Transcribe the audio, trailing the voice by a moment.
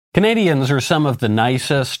Canadians are some of the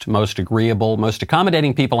nicest, most agreeable, most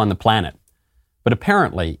accommodating people on the planet. But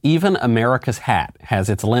apparently, even America's hat has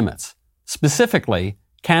its limits. Specifically,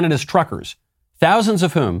 Canada's truckers, thousands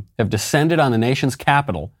of whom have descended on the nation's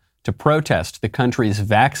capital to protest the country's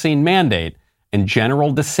vaccine mandate and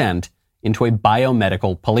general descent into a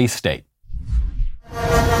biomedical police state.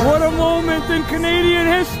 What a moment in Canadian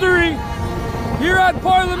history! Here at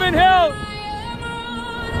Parliament Hill!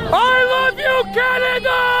 I love you, Canada!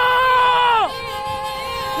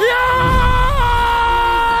 Yeah!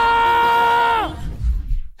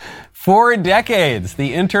 For decades,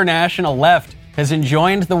 the international left has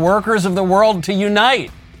enjoined the workers of the world to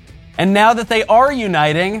unite. And now that they are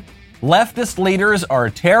uniting, leftist leaders are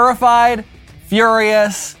terrified,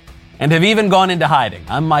 furious, and have even gone into hiding.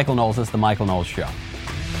 I'm Michael Knowles. This is The Michael Knowles Show.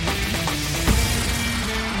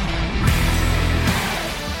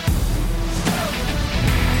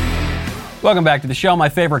 Welcome back to the show. My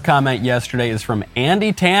favorite comment yesterday is from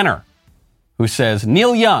Andy Tanner, who says,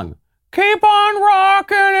 Neil Young, keep on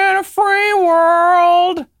rocking in a free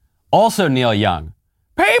world. Also Neil Young,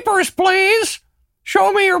 papers, please.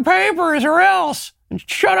 Show me your papers or else. And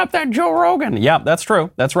shut up that Joe Rogan. Yeah, that's true.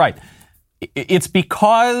 That's right. It's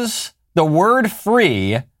because the word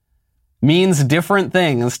free means different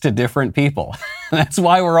things to different people. That's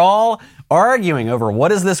why we're all arguing over what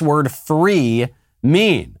does this word free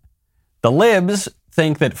mean. The libs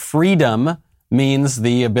think that freedom means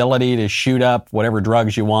the ability to shoot up whatever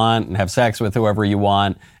drugs you want and have sex with whoever you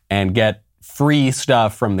want and get free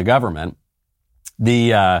stuff from the government.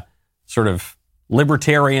 The sort of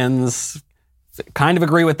libertarians kind of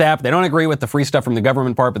agree with that, but they don't agree with the free stuff from the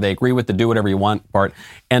government part, but they agree with the do whatever you want part.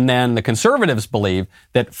 And then the conservatives believe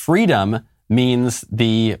that freedom means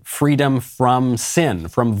the freedom from sin,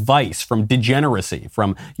 from vice, from degeneracy,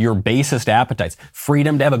 from your basest appetites,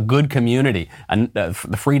 freedom to have a good community, and the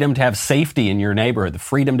freedom to have safety in your neighborhood, the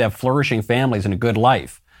freedom to have flourishing families and a good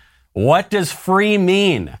life. What does free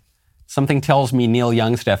mean? Something tells me Neil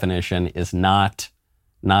Young's definition is not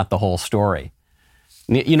the whole story.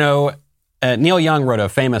 You know, Neil Young wrote a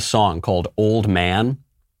famous song called Old Man,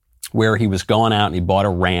 where he was going out and he bought a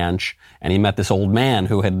ranch and he met this old man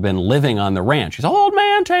who had been living on the ranch. He said, old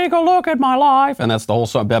man, take a look at my life. And that's the whole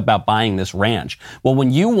song about buying this ranch. Well,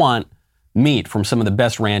 when you want meat from some of the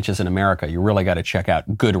best ranches in America, you really got to check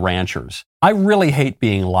out Good Ranchers. I really hate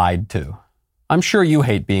being lied to. I'm sure you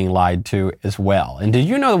hate being lied to as well. And did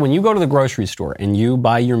you know that when you go to the grocery store and you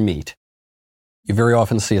buy your meat, you very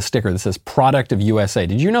often see a sticker that says Product of USA.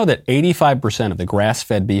 Did you know that 85% of the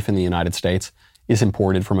grass-fed beef in the United States is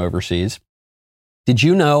imported from overseas? Did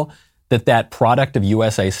you know that that Product of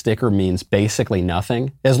USA sticker means basically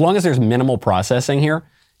nothing? As long as there's minimal processing here,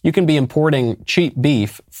 you can be importing cheap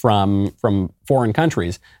beef from foreign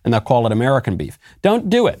countries and they'll call it American beef. Don't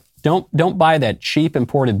do it. Don't buy that cheap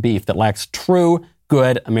imported beef that lacks true,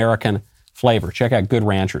 good American flavor. Check out Good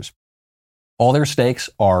Ranchers. All their steaks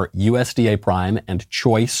are USDA prime and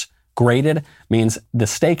choice graded, means the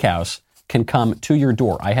steakhouse can come to your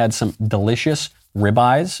door. I had some delicious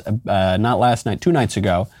ribeyes, not last night, 2 nights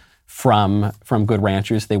ago, from Good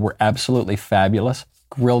Ranchers. They were absolutely fabulous.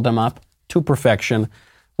 Grilled them up to perfection.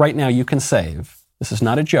 Right now you can save, this is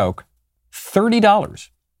not a joke, $30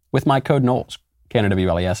 with my code Knowles,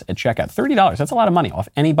 KNWLES, at checkout. $30, that's a lot of money off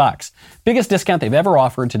any box. Biggest discount they've ever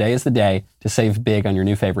offered. Today is the day to save big on your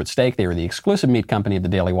new favorite steak. They are the exclusive meat company of the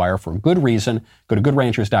Daily Wire for a good reason. Go to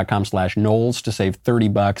goodranchers.com/Knowles to save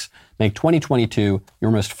 $30. Make 2022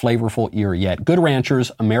 your most flavorful year yet. Good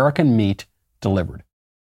Ranchers, American meat delivered.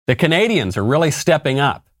 The Canadians are really stepping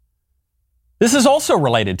up. This is also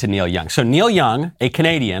related to Neil Young. So Neil Young, a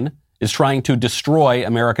Canadian, is trying to destroy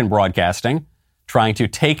American broadcasting, trying to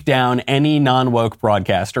take down any non-woke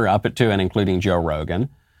broadcaster up to and including Joe Rogan.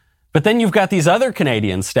 But then you've got these other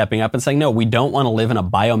Canadians stepping up and saying, no, we don't want to live in a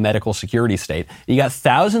biomedical security state. You got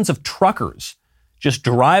thousands of truckers just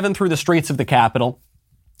driving through the streets of the capital,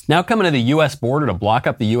 now coming to the U.S. border to block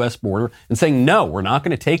up the U.S. border and saying, no, we're not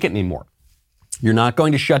going to take it anymore. You're not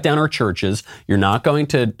going to shut down our churches. You're not going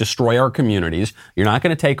to destroy our communities. You're not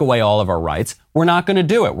going to take away all of our rights. We're not going to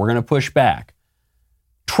do it. We're going to push back.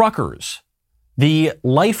 Truckers, the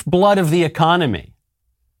lifeblood of the economy,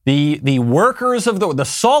 the workers of the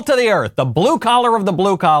salt of the earth, the blue collar of the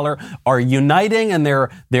blue collar are uniting and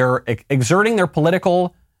they're exerting their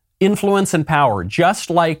political influence and power, just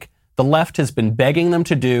like the left has been begging them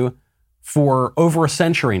to do for over a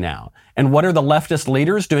century now. And what are the leftist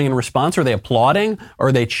leaders doing in response? Are they applauding?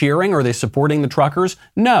 Are they cheering? Are they supporting the truckers?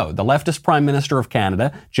 No. The leftist Prime Minister of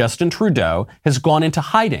Canada, Justin Trudeau, has gone into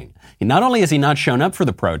hiding. Not only has he not shown up for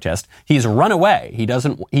the protest, he's run away. He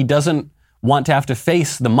doesn't want to have to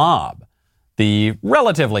face the mob, the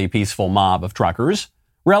relatively peaceful mob of truckers,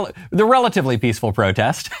 the relatively peaceful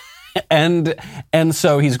protest. and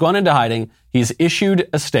so he's gone into hiding. He's issued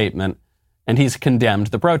a statement and he's condemned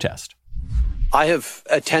the protest. I have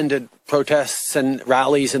attended protests and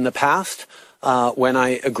rallies in the past when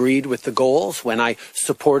I agreed with the goals, when I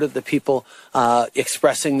supported the people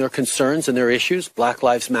expressing their concerns and their issues. Black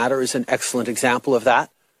Lives Matter is an excellent example of that.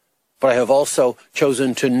 But I have also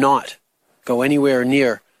chosen to not go anywhere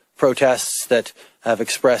near protests that have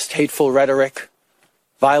expressed hateful rhetoric,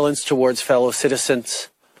 violence towards fellow citizens,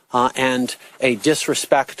 and a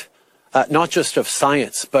disrespect not just of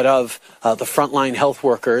science, but of the frontline health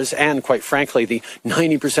workers and, quite frankly, the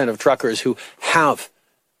 90% of truckers who have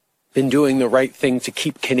been doing the right thing to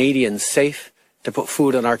keep Canadians safe, to put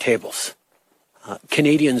food on our tables.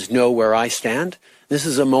 Canadians know where I stand. This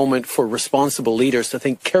is a moment for responsible leaders to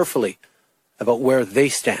think carefully about where they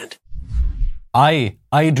stand. I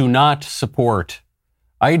do not support...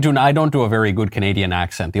 I don't do a very good Canadian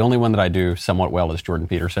accent. The only one that I do somewhat well is Jordan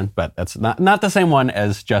Peterson, but that's not the same one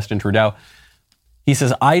as Justin Trudeau. He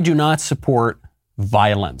says, I do not support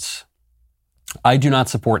violence. I do not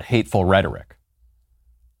support hateful rhetoric.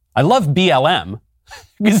 I love BLM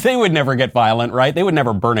because they would never get violent, right? They would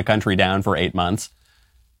never burn a country down for 8 months.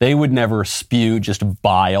 They would never spew just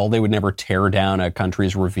bile. They would never tear down a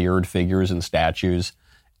country's revered figures and statues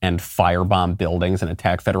and firebomb buildings and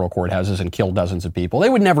attack federal courthouses and kill dozens of people. They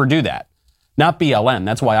would never do that. Not BLM.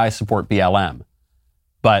 That's why I support BLM.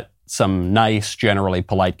 But some nice, generally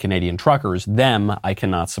polite Canadian truckers, them I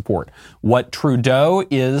cannot support. What Trudeau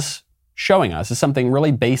is showing us is something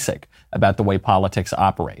really basic about the way politics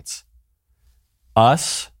operates.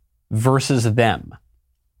 Us versus them.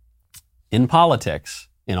 In politics,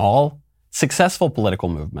 in all successful political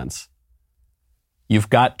movements, you've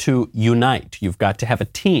got to unite. You've got to have a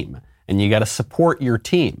team, and you got to support your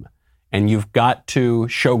team, and you've got to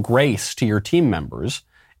show grace to your team members,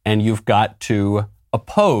 and you've got to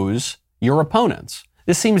oppose your opponents.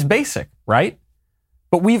 This seems basic, right?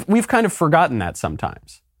 But we've kind of forgotten that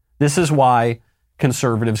sometimes. This is why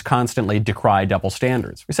conservatives constantly decry double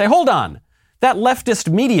standards. We say, hold on, that leftist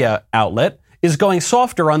media outlet is going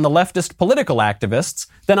softer on the leftist political activists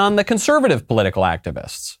than on the conservative political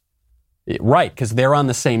activists. Right, because they're on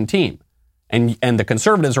the same team. And the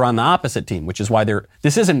conservatives are on the opposite team, which is why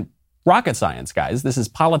this isn't rocket science, guys. This is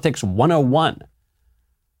politics 101.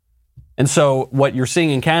 And so what you're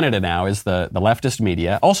seeing in Canada now is the leftist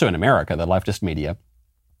media, also in America, the leftist media,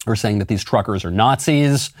 are saying that these truckers are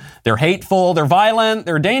Nazis, they're hateful, they're violent,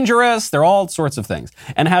 they're dangerous, they're all sorts of things.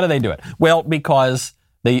 And how do they do it? Well, because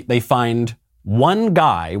they find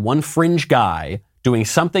one fringe guy doing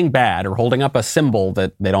something bad or holding up a symbol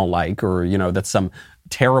that they don't like, or, that's some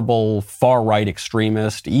terrible far-right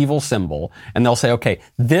extremist, evil symbol. And they'll say, okay,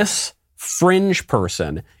 this fringe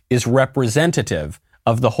person is representative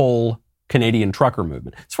of the whole Canadian trucker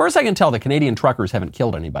movement. As far as I can tell, the Canadian truckers haven't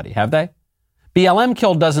killed anybody, have they? BLM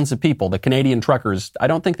killed dozens of people. The Canadian truckers, I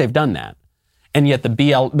don't think they've done that. And yet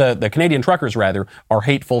the Canadian truckers, rather, are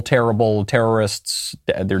hateful, terrible terrorists.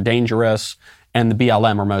 They're dangerous. And the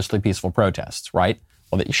BLM are mostly peaceful protests, right?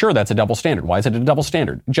 Well, sure, that's a double standard. Why is it a double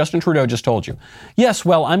standard? Justin Trudeau just told you. Yes,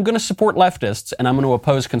 well, I'm going to support leftists and I'm going to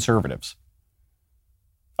oppose conservatives.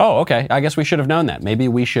 Oh, okay. I guess we should have known that. Maybe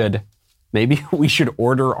we should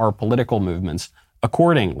order our political movements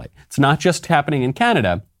accordingly. It's not just happening in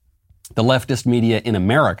Canada. The leftist media in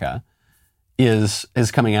America is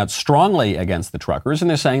coming out strongly against the truckers, and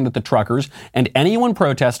they're saying that the truckers and anyone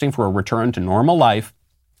protesting for a return to normal life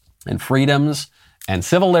and freedoms and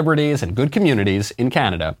civil liberties and good communities in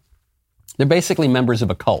Canada, they're basically members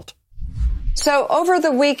of a cult. So over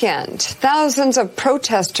the weekend, thousands of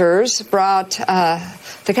protesters brought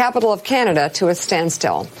the capital of Canada to a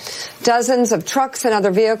standstill. Dozens of trucks and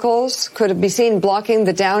other vehicles could be seen blocking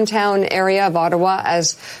the downtown area of Ottawa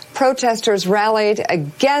as protesters rallied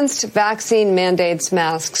against vaccine mandates,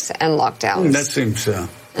 masks, and lockdowns. That seems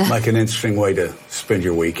like an interesting way to spend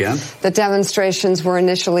your weekend. The demonstrations were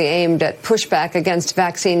initially aimed at pushback against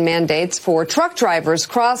vaccine mandates for truck drivers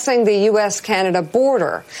crossing the U.S.-Canada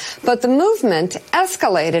border. But the movement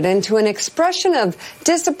escalated into an expression of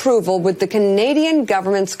disapproval with the Canadian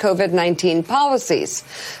government's COVID-19 policies.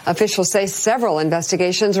 Officials say several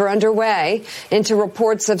investigations are underway into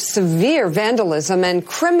reports of severe vandalism and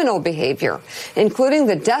criminal behavior, including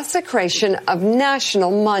the desecration of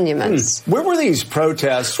national monuments. Where were these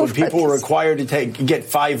protests protests when people were required to get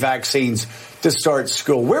 5 vaccines to start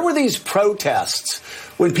school? Where were these protests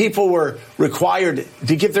when people were required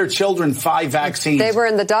to give their children 5 vaccines? They were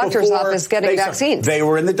in the doctor's office getting vaccines. They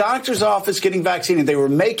were in the doctor's office getting vaccines, and they were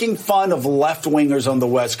making fun of left-wingers on the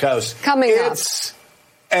West Coast. It's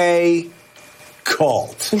a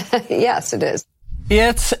cult. Yes, it is.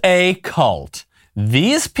 It's a cult.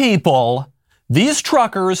 These people, these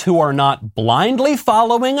truckers who are not blindly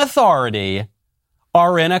following authority,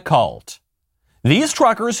 are in a cult. These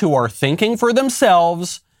truckers who are thinking for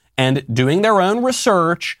themselves and doing their own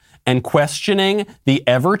research and questioning the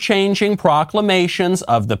ever-changing proclamations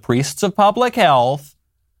of the priests of public health,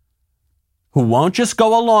 who won't just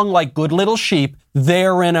go along like good little sheep,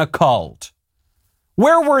 they're in a cult.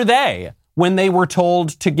 Where were they when they were told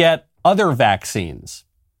to get other vaccines?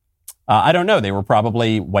 I don't know. They were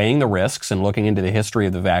probably weighing the risks and looking into the history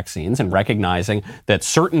of the vaccines and recognizing that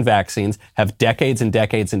certain vaccines have decades and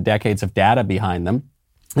decades and decades of data behind them.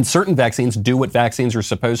 And certain vaccines do what vaccines are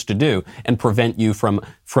supposed to do and prevent you from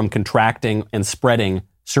contracting and spreading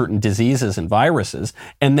certain diseases and viruses.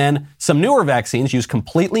 And then some newer vaccines use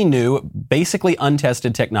completely new, basically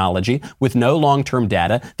untested technology with no long-term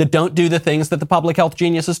data that don't do the things that the public health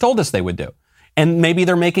geniuses told us they would do. And maybe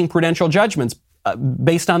they're making prudential judgments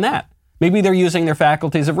based on that. Maybe they're using their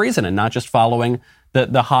faculties of reason and not just following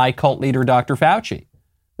the high cult leader, Dr. Fauci.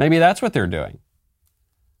 Maybe that's what they're doing.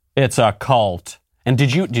 It's a cult. And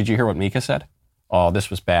did you hear what Mika said? Oh,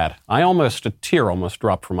 this was bad. A tear almost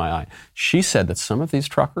dropped from my eye. She said that some of these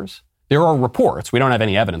truckers, there are reports, we don't have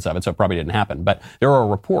any evidence of it, so it probably didn't happen, but there are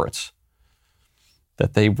reports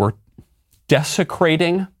that they were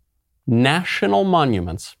desecrating national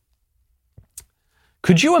monuments.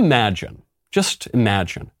 Could you imagine, just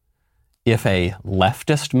imagine, if a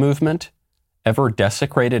leftist movement ever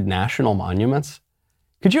desecrated national monuments?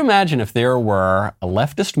 Could you imagine if there were a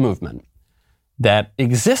leftist movement that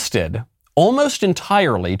existed almost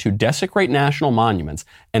entirely to desecrate national monuments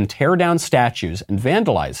and tear down statues and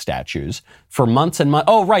vandalize statues for months and months?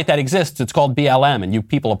 Oh, right, that exists. It's called BLM, and you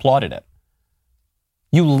people applauded it.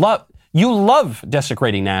 You love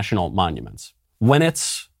desecrating national monuments when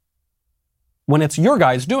it's your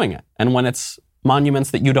guys doing it and when it's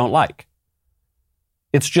monuments that you don't like.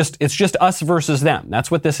 It's just us versus them.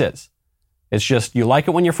 That's what this is. It's just you like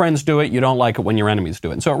it when your friends do it, you don't like it when your enemies do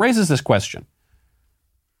it. And so it raises this question.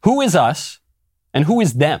 Who is us and who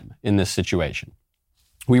is them in this situation?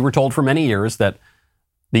 We were told for many years that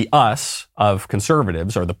the us of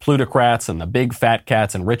conservatives are the plutocrats and the big fat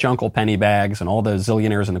cats and rich Uncle Pennybags and all the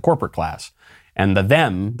zillionaires in the corporate class. And the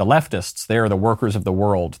them, the leftists, they're the workers of the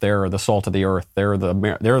world. They're the salt of the earth.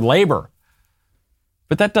 They're labor.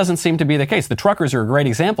 But that doesn't seem to be the case. The truckers are a great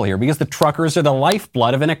example here because the truckers are the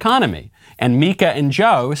lifeblood of an economy. And Mika and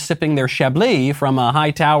Joe sipping their Chablis from a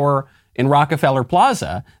high tower in Rockefeller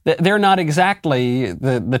Plaza, they're not exactly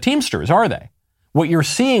the Teamsters, are they? What you're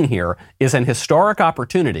seeing here is an historic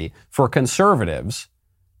opportunity for conservatives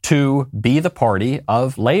to be the party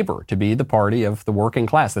of labor, to be the party of the working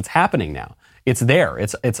class. That's happening now. It's there.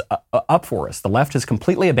 It's up for us. The left has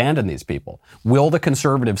completely abandoned these people. Will the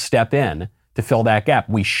conservatives step in to fill that gap?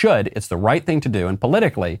 We should. It's the right thing to do. And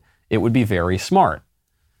politically, it would be very smart.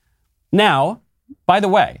 Now, by the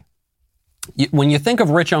way, when you think of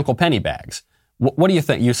rich Uncle Pennybags, what do you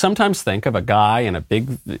think? You sometimes think of a guy in a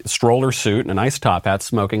big stroller suit and a nice top hat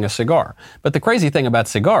smoking a cigar. But the crazy thing about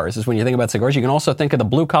cigars is when you think about cigars, you can also think of the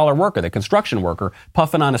blue-collar worker, the construction worker,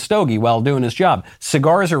 puffing on a stogie while doing his job.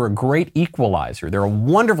 Cigars are a great equalizer. They're a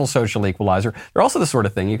wonderful social equalizer. They're also the sort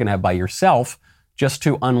of thing you can have by yourself just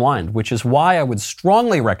to unwind, which is why I would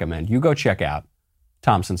strongly recommend you go check out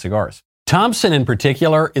Thompson Cigars. Thompson in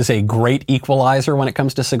particular is a great equalizer when it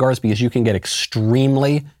comes to cigars because you can get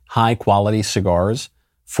extremely high quality cigars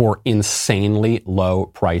for insanely low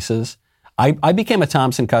prices. I became a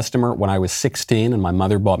Thompson customer when I was 16 and my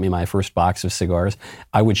mother bought me my first box of cigars.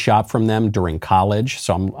 I would shop from them during college.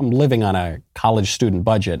 So I'm living on a college student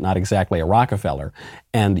budget, not exactly a Rockefeller.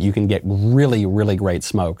 And you can get really, really great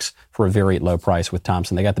smokes for a very low price with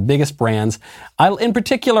Thompson. They got the biggest brands. In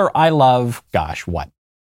particular, I love,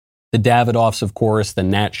 the Davidoffs, of course. The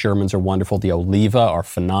Nat Shermans are wonderful. The Oliva are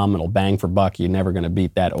phenomenal. Bang for buck. You're never going to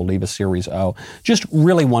beat that Oliva Series O. Just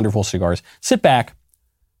really wonderful cigars. Sit back.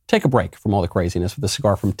 Take a break from all the craziness with a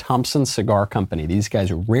cigar from Thompson Cigar Company. These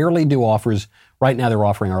guys rarely do offers. Right now they're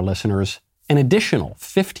offering our listeners an additional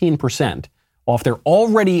 15% off their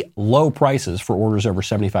already low prices for orders over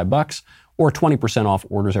 $75 or 20% off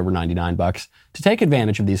orders over $99. To take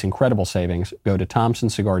advantage of these incredible savings, go to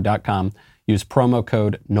ThompsonCigar.com. Use promo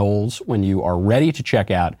code Knowles when you are ready to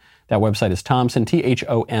check out. That website is Thompson,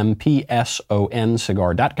 THOMPSON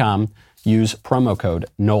cigar.com. Use promo code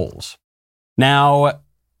Knowles. Now,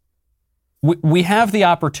 we have the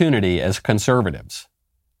opportunity as conservatives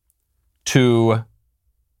to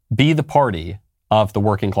be the party of the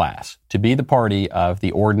working class, to be the party of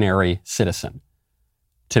the ordinary citizen,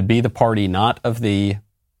 to be the party not of the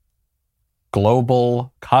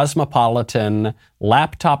global, cosmopolitan,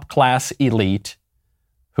 laptop class elite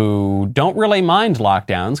who don't really mind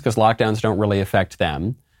lockdowns because lockdowns don't really affect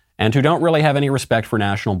them, and who don't really have any respect for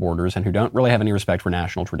national borders and who don't really have any respect for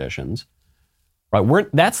national traditions. Right?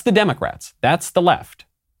 That's the Democrats. That's the left.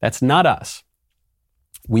 That's not us.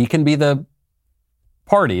 We can be the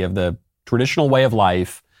party of the traditional way of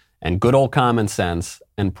life and good old common sense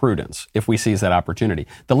and prudence if we seize that opportunity.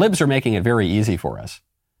 The libs are making it very easy for us.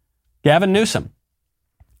 Gavin Newsom,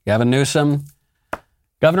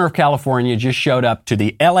 governor of California, just showed up to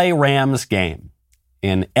the LA Rams game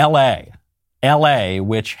in LA,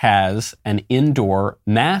 which has an indoor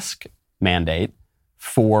mask mandate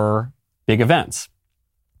for big events.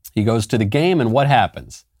 He goes to the game, and what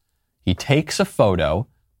happens? He takes a photo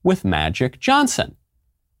with Magic Johnson,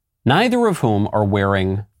 neither of whom are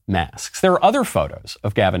wearing masks. There are other photos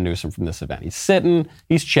of Gavin Newsom from this event. He's sitting,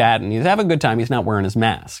 he's chatting, he's having a good time, he's not wearing his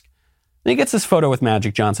mask. Then he gets this photo with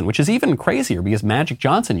Magic Johnson, which is even crazier because Magic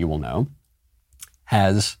Johnson, you will know,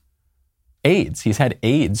 has AIDS. He's had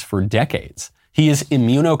AIDS for decades. He is as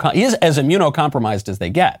immunocompromised as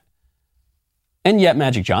they get. And yet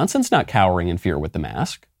Magic Johnson's not cowering in fear with the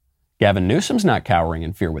mask. Gavin Newsom's not cowering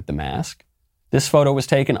in fear with the mask. This photo was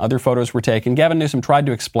taken, other photos were taken. Gavin Newsom tried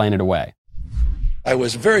to explain it away. I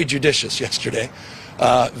was very judicious yesterday,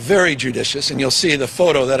 very judicious, and you'll see the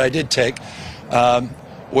photo that I did take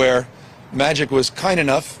where Magic was kind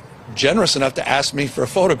enough, generous enough to ask me for a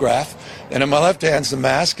photograph, and in my left hand's the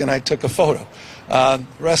mask, and I took a photo. The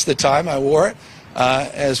rest of the time I wore it,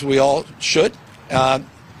 as we all should, not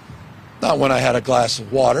when I had a glass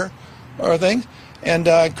of water or a thing, and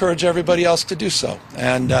I encourage everybody else to do so,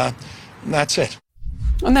 and that's it.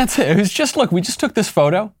 And that's it. It was just, look, we just took this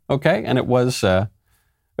photo, okay, and it was, and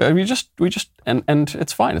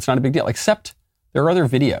it's fine. It's not a big deal, except there are other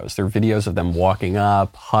videos. There are videos of them walking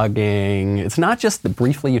up, hugging. It's not just that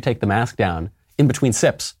briefly you take the mask down in between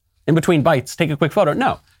sips, in between bites, take a quick photo.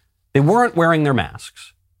 No, they weren't wearing their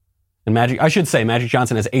masks. And Magic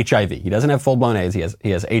Johnson has HIV. He doesn't have full-blown AIDS. He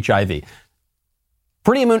has HIV.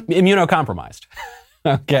 Pretty immunocompromised.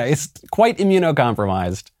 Okay, it's quite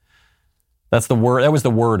immunocompromised. That's the word. That was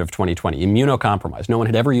the word of 2020, immunocompromised. No one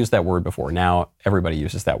had ever used that word before. Now everybody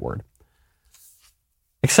uses that word.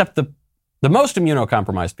 Except the most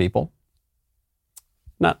immunocompromised people,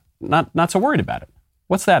 not so worried about it.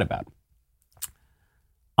 What's that about?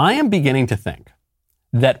 I am beginning to think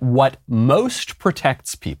that what most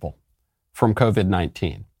protects people from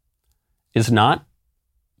COVID-19 is not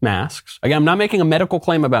masks. Again, I'm not making a medical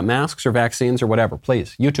claim about masks or vaccines or whatever.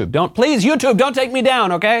 Please, YouTube, don't take me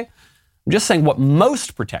down, okay? I'm just saying what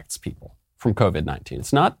most protects people from COVID-19.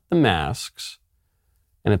 It's not the masks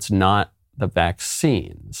and it's not the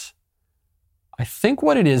vaccines. I think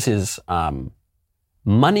what it is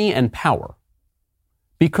money and power.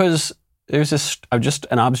 Because there's just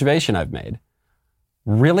an observation I've made.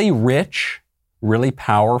 Really rich, really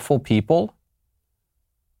powerful people,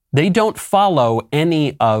 they don't follow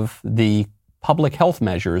any of the public health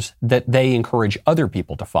measures that they encourage other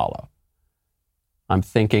people to follow. I'm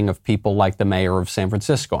thinking of people like the mayor of San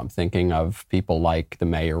Francisco. I'm thinking of people like the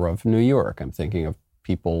mayor of New York. I'm thinking of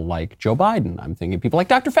people like Joe Biden. I'm thinking of people like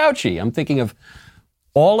Dr. Fauci. I'm thinking of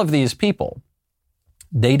all of these people.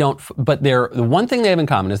 The one thing they have in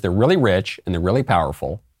common is they're really rich and they're really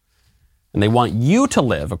powerful, and they want you to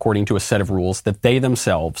live according to a set of rules that they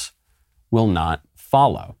themselves will not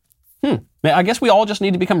follow. I guess we all just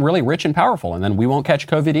need to become really rich and powerful, and then we won't catch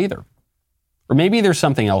COVID either. Or maybe there's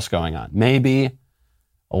something else going on. Maybe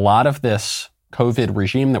a lot of this COVID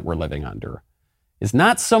regime that we're living under is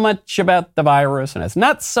not so much about the virus, and it's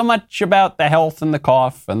not so much about the health and the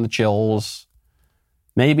cough and the chills.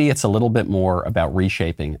 Maybe it's a little bit more about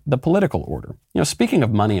reshaping the political order. Speaking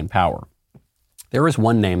of money and power, there is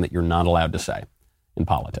one name that you're not allowed to say in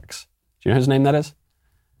politics. Do you know whose name that is?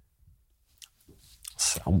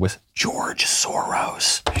 With George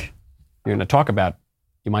Soros. You're going to talk about,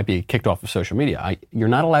 you might be kicked off of social media. You're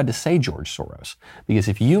not allowed to say George Soros, because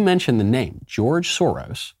if you mention the name George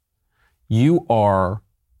Soros, you are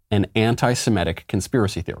an anti-Semitic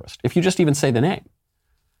conspiracy theorist. If you just even say the name.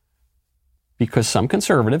 Because some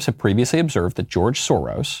conservatives have previously observed that George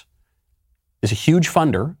Soros is a huge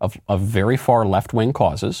funder of very far left-wing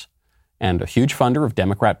causes and a huge funder of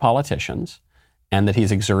Democrat politicians. and that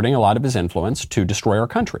he's exerting a lot of his influence to destroy our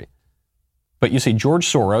country. But you see, George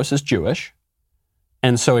Soros is Jewish,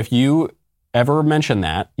 and so if you ever mention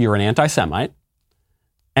that, you're an anti-Semite,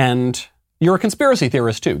 and you're a conspiracy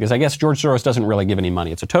theorist too, because I guess George Soros doesn't really give any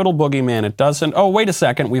money. It's a total boogeyman. It doesn't. Oh, wait a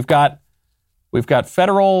second. We've got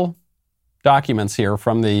federal documents here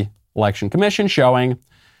from the Election Commission showing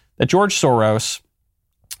that George Soros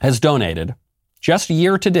has donated, just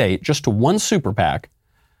year to date, just to one super PAC,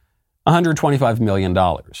 $125 million.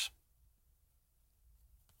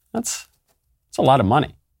 That's a lot of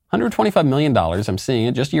money. $125 million, I'm seeing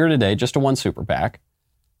it just year to date, just to one super PAC,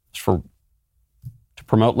 to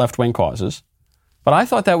promote left-wing causes. But I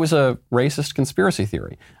thought that was a racist conspiracy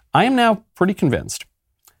theory. I am now pretty convinced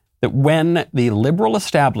that when the liberal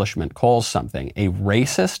establishment calls something a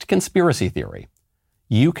racist conspiracy theory,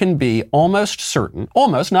 you can be almost certain,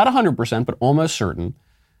 almost, not 100%, but almost certain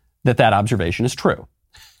that that observation is true.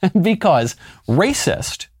 Because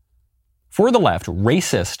racist, for the left,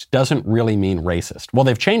 racist doesn't really mean racist. Well,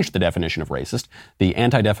 they've changed the definition of racist. The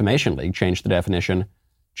Anti-Defamation League changed the definition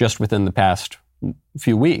just within the past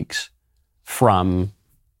few weeks from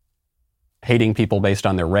hating people based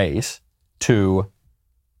on their race to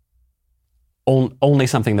only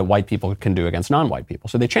something that white people can do against non-white people.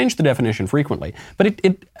 So they changed the definition frequently. But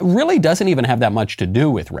it really doesn't even have that much to do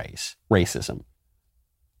with racism.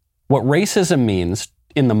 What racism means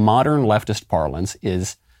in the modern leftist parlance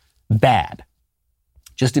is bad.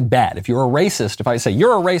 Just bad. If you're a racist, if I say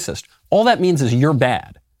you're a racist, all that means is you're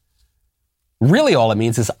bad. Really all it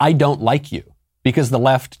means is I don't like you, because the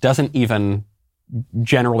left doesn't even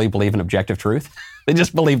generally believe in objective truth. They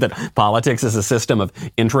just believe that politics is a system of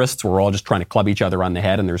interests. We're all just trying to club each other on the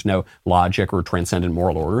head and there's no logic or transcendent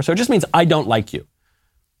moral order. So it just means I don't like you.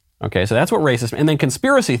 Okay, so that's what racism, and then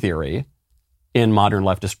conspiracy theory in modern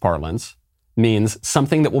leftist parlance means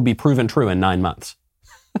something that will be proven true in 9 months.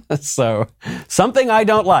 So something I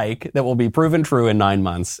don't like that will be proven true in 9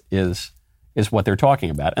 months is what they're talking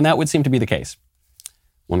about. And that would seem to be the case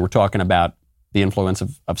when we're talking about the influence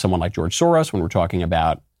of someone like George Soros, when we're talking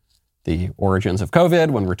about the origins of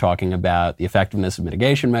COVID, when we're talking about the effectiveness of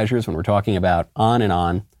mitigation measures, when we're talking about on and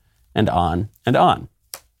on and on and on.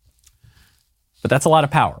 But that's a lot of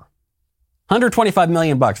power. $125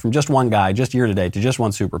 million from just one guy, just year to date, to just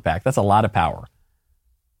one super PAC. That's a lot of power.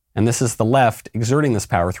 And this is the left exerting this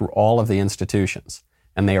power through all of the institutions.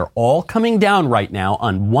 And they are all coming down right now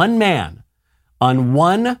on one man, on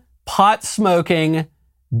one pot-smoking,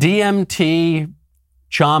 DMT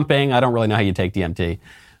chomping, I don't really know how you take DMT,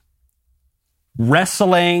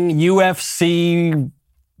 wrestling, UFC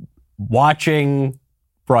watching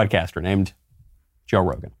broadcaster named Joe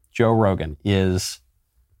Rogan. Joe Rogan is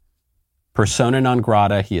persona non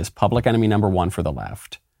grata. He is public enemy number one for the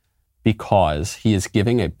left because he is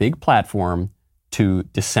giving a big platform to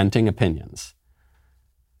dissenting opinions.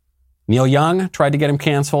 Neil Young tried to get him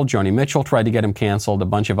canceled. Joni Mitchell tried to get him canceled. A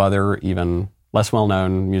bunch of other, even less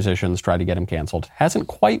well-known musicians tried to get him canceled. Hasn't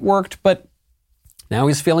quite worked, but now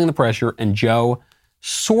he's feeling the pressure, and Joe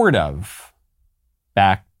sort of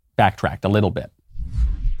backtracked a little bit.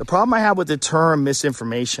 The problem I have with the term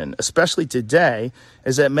misinformation, especially today,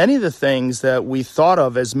 is that many of the things that we thought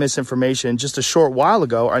of as misinformation just a short while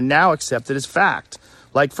ago are now accepted as fact.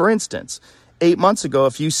 Like, for instance, 8 months ago,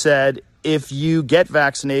 if you said, if you get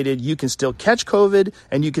vaccinated, you can still catch COVID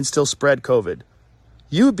and you can still spread COVID,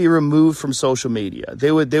 you would be removed from social media.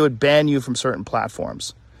 They would ban you from certain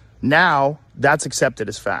platforms. Now, that's accepted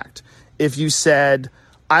as fact. If you said,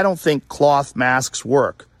 I don't think cloth masks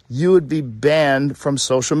work, you would be banned from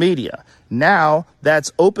social media. Now,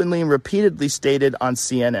 that's openly and repeatedly stated on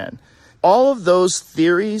CNN. All of those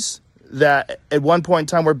theories that at one point in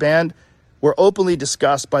time were banned were openly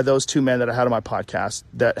discussed by those two men that I had on my podcast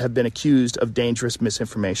that have been accused of dangerous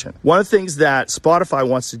misinformation. One of the things that Spotify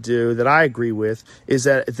wants to do that I agree with is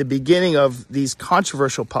that at the beginning of these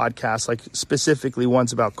controversial podcasts, like specifically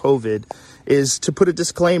ones about COVID, is to put a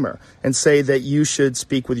disclaimer and say that you should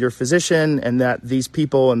speak with your physician and that these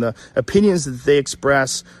people and the opinions that they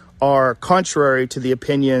express are contrary to the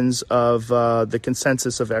opinions of the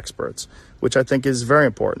consensus of experts, which I think is very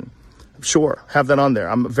important. Sure, have that on there.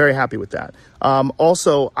 I'm very happy with that.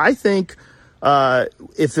 Also, I think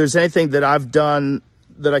if there's anything that I've done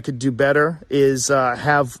that I could do better is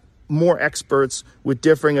have more experts with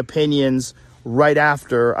differing opinions right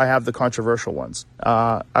after I have the controversial ones.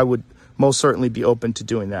 I would most certainly be open to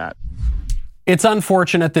doing that. It's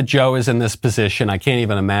unfortunate that Joe is in this position. I can't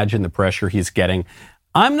even imagine the pressure he's getting.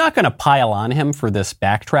 I'm not going to pile on him for this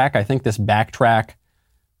backtrack. I think this backtrack,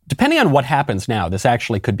 depending on what happens now, this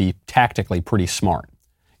actually could be tactically pretty smart.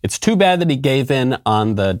 It's too bad that he gave in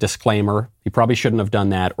on the disclaimer. He probably shouldn't have done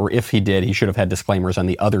that. Or if he did, he should have had disclaimers on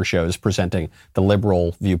the other shows presenting the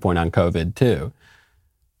liberal viewpoint on COVID too.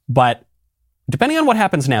 But depending on what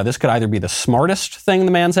happens now, this could either be the smartest thing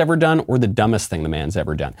the man's ever done or the dumbest thing the man's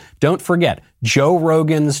ever done. Don't forget, Joe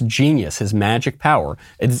Rogan's genius, his magic power,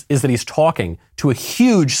 is that he's talking to a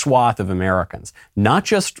huge swath of Americans, not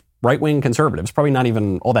just right-wing conservatives, probably not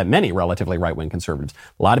even all that many relatively right-wing conservatives.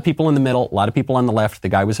 A lot of people in the middle, a lot of people on the left. The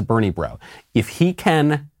guy was a Bernie bro. If he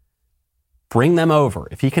can bring them over,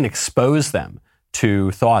 if he can expose them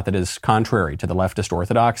to thought that is contrary to the leftist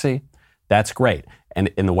orthodoxy, that's great. And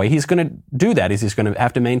the way he's going to do that is he's going to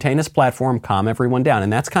have to maintain his platform, calm everyone down.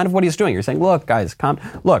 And that's kind of what he's doing. You're saying, look, guys,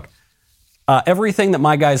 everything that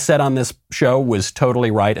my guys said on this show was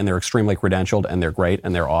totally right, and they're extremely credentialed, and they're great,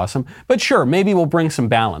 and they're awesome. But sure, maybe we'll bring some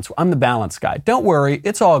balance. I'm the balance guy. Don't worry,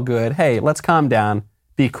 it's all good. Hey, let's calm down,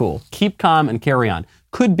 be cool. Keep calm and carry on.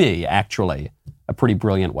 Could be, actually, a pretty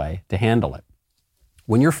brilliant way to handle it.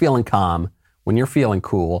 When you're feeling calm, when you're feeling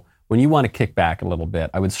cool, when you want to kick back a little bit,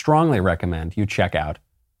 I would strongly recommend you check out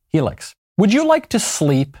Helix. Would you like to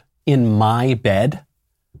sleep in my bed?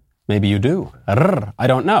 Maybe you do. I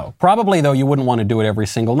don't know. Probably, though, you wouldn't want to do it every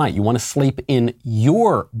single night. You want to sleep in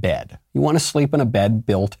your bed. You want to sleep in a bed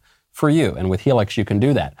built for you. And with Helix, you can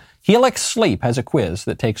do that. Helix Sleep has a quiz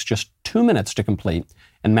that takes just 2 minutes to complete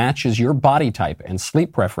and matches your body type and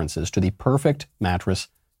sleep preferences to the perfect mattress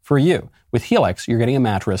for you. With Helix, you're getting a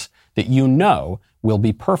mattress that you know will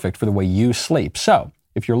be perfect for the way you sleep. So,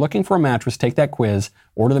 if you're looking for a mattress, take that quiz,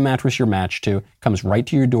 order the mattress you're matched to, comes right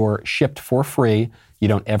to your door, shipped for free. You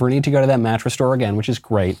don't ever need to go to that mattress store again, which is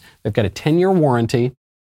great. They've got a 10-year warranty.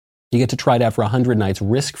 You get to try it out for 100 nights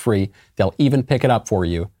risk-free. They'll even pick it up for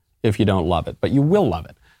you if you don't love it, but you will love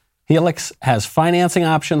it. Helix has financing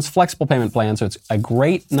options, flexible payment plans, so it's a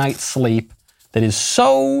great night's sleep that is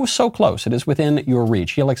so close. It is within your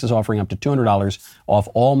reach. Helix is offering up to $200 off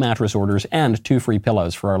all mattress orders and 2 free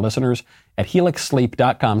pillows for our listeners at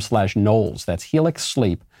helixsleep.com/Knowles. That's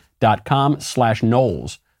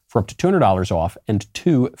helixsleep.com/Knowles for up to $200 off and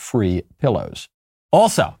 2 free pillows.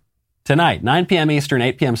 Also, tonight, 9 p.m. Eastern,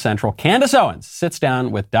 8 p.m. Central, Candace Owens sits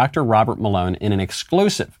down with Dr. Robert Malone in an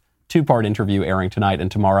exclusive 2-part interview airing tonight and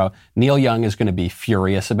tomorrow. Neil Young is going to be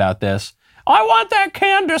furious about this. I want that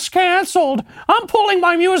Candace canceled. I'm pulling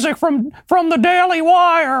my music from the Daily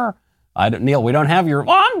Wire. Neil, we don't have your...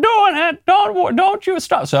 I'm doing it. Don't you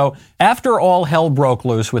stop. So after all hell broke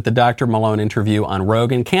loose with the Dr. Malone interview on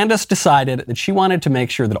Rogan, Candace decided that she wanted to make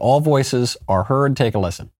sure that all voices are heard. Take a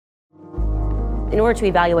listen. In order to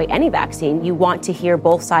evaluate any vaccine, you want to hear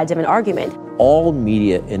both sides of an argument. All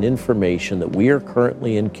media and information that we are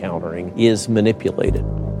currently encountering is manipulated.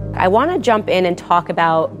 I want to jump in and talk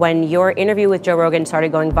about when your interview with Joe Rogan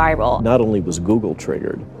started going viral. Not only was Google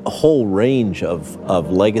triggered, a whole range of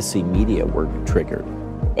legacy media were triggered.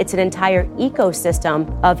 It's an entire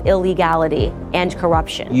ecosystem of illegality and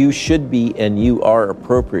corruption. You should be, and you are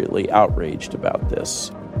appropriately outraged about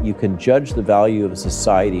this. You can judge the value of a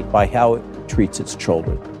society by how it treats its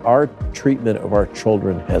children. Our treatment of our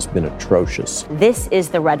children has been atrocious. This is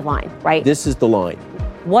the red line, right? This is the line.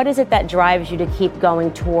 What is it that drives you to keep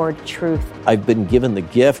going toward truth? I've been given the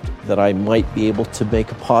gift that I might be able to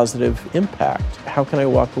make a positive impact. How can I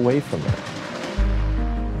walk away from that?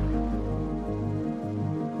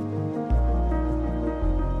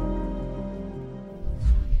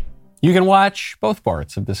 You can watch both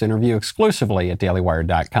parts of this interview exclusively at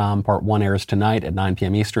dailywire.com. Part 1 airs tonight at 9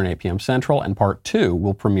 p.m. Eastern, 8 p.m. Central, and Part 2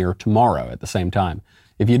 will premiere tomorrow at the same time.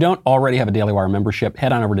 If you don't already have a Daily Wire membership,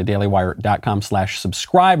 head on over to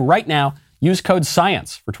dailywire.com/subscribe right now. Use code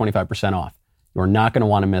SCIENCE for 25% off. You're not going to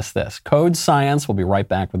want to miss this. Code SCIENCE. We'll be right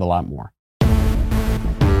back with a lot more.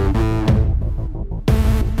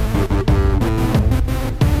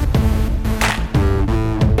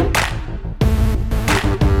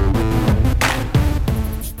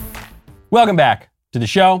 Welcome back to the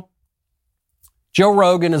show. Joe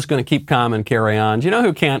Rogan is going to keep calm and carry on. Do you know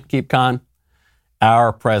who can't keep calm?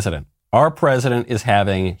 Our president. Our president is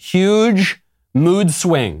having huge mood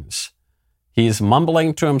swings. He's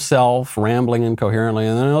mumbling to himself, rambling incoherently,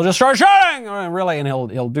 and then he'll just start shouting, really, and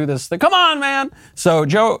he'll do this thing. Come on, man. So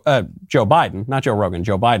Joe Biden, not Joe Rogan,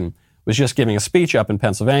 Joe Biden, was just giving a speech up in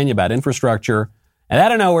Pennsylvania about infrastructure, and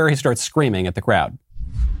out of nowhere, he starts screaming at the crowd.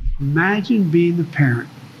 Imagine being the parent,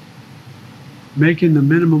 making the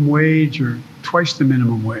minimum wage or twice the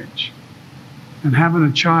minimum wage, and having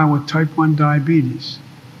a child with type 1 diabetes,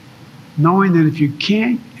 knowing that if you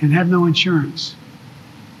can't, and have no insurance,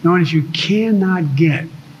 knowing if you cannot get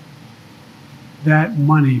that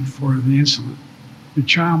money for the insulin, the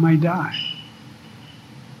child may die.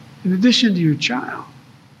 in addition to your child,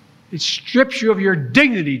 it strips you of your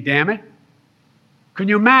dignity, damn it. Can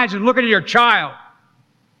you imagine looking at your child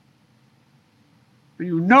and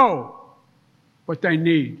you know what they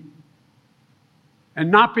need and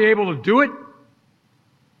not be able to do it?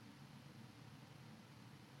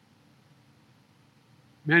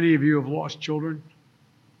 Many of you have lost children.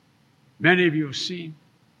 Many of you have seen.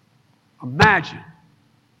 Imagine.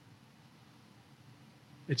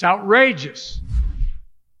 It's outrageous.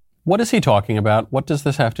 What is he talking about? What does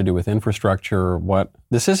this have to do with infrastructure?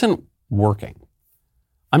 This isn't working.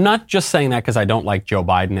 I'm not just saying that because I don't like Joe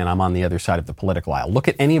Biden and I'm on the other side of the political aisle. Look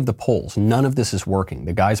at any of the polls. None of this is working.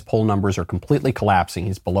 The guy's poll numbers are completely collapsing.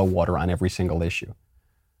 He's below water on every single issue.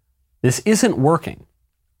 This isn't working.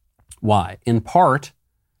 Why? In part,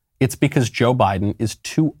 it's because Joe Biden is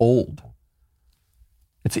too old.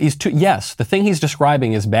 Yes, the thing he's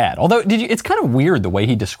describing is bad. Although, it's kind of weird the way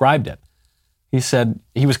he described it. He said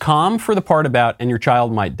he was calm for the part about, and your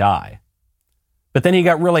child might die. But then he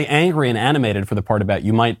got really angry and animated for the part about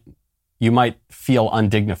you might feel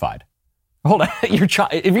undignified. Hold on, your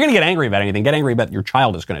child. If you're going to get angry about anything, get angry about your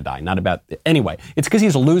child is going to die, not about anyway. It's because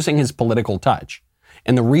he's losing his political touch,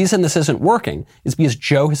 and the reason this isn't working is because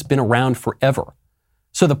Joe has been around forever.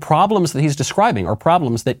 So the problems that he's describing are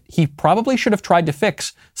problems that he probably should have tried to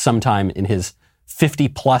fix sometime in his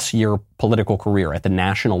 50-plus year political career at the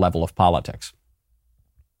national level of politics,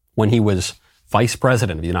 when he was vice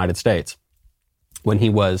president of the United States, when he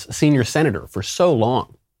was a senior senator for so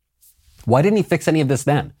long. Why didn't he fix any of this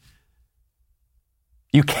then?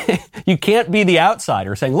 You can't be the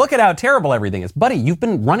outsider saying, look at how terrible everything is. Buddy, you've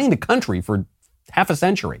been running the country for half a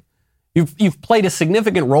century. You've played a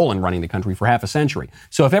significant role in running the country for half a century.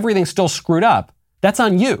 So if everything's still screwed up, that's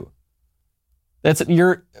on you.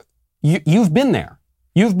 You've been there.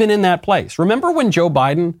 You've been in that place. Remember when Joe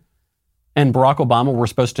Biden and Barack Obama were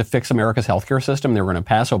supposed to fix America's healthcare system? They were going to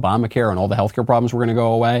pass Obamacare and all the healthcare problems were going to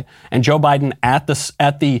go away. And Joe Biden at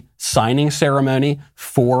the signing ceremony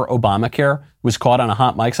for Obamacare was caught on a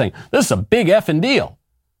hot mic saying, this is a big effing deal.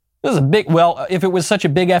 Well, if it was such a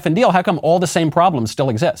big effing deal, how come all the same problems still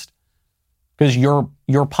exist? Because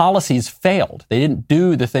your policies failed. They didn't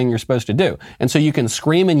do the thing you're supposed to do. And so you can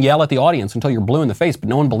scream and yell at the audience until you're blue in the face, but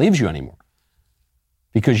no one believes you anymore.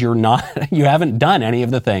 Because you haven't done any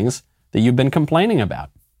of the things that you've been complaining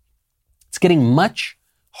about. It's getting much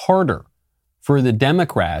harder for the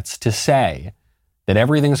Democrats to say that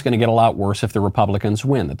everything's going to get a lot worse if the Republicans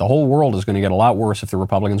win, that the whole world is going to get a lot worse if the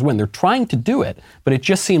Republicans win. They're trying to do it, but it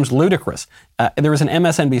just seems ludicrous. There was an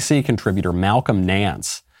MSNBC contributor, Malcolm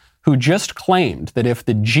Nance, who just claimed that if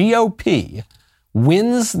the GOP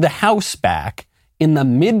wins the House back in the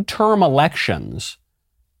midterm elections,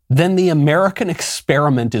 then the American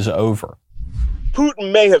experiment is over.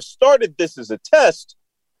 Putin may have started this as a test,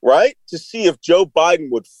 right, to see if Joe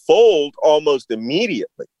Biden would fold almost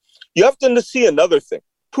immediately. You have to see another thing.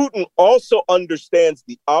 Putin also understands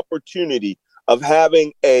the opportunity of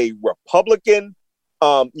having a Republican,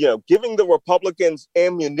 giving the Republicans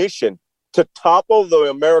ammunition to topple the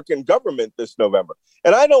American government this November.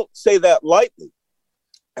 And I don't say that lightly.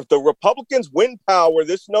 If the Republicans win power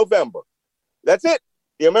this November, that's it.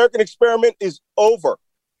 The American experiment is over.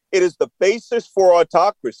 It is the basis for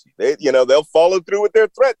autocracy. They'll follow through with their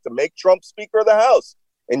threat to make Trump Speaker of the House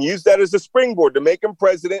and use that as a springboard to make him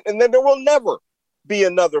president. And then there will never be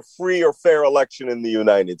another free or fair election in the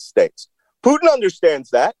United States. Putin understands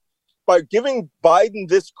that. By giving Biden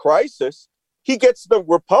this crisis, he gets the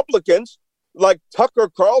Republicans like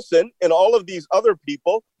Tucker Carlson and all of these other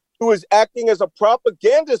people who is acting as a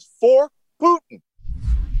propagandist for Putin.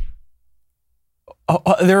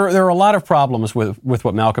 There are a lot of problems with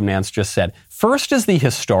what Malcolm Nance just said. First is the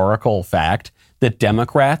historical fact that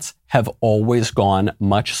Democrats have always gone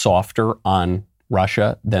much softer on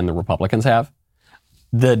Russia than the Republicans have.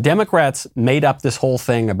 The Democrats made up this whole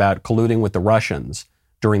thing about colluding with the Russians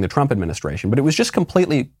during the Trump administration, but it was just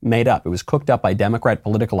completely made up. It was cooked up by Democrat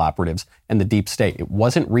political operatives and the deep state. It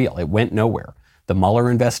wasn't real. It went nowhere. The Mueller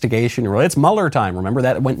investigation, it's Mueller time. Remember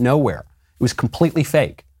that? It went nowhere. It was completely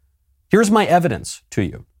fake. Here's my evidence to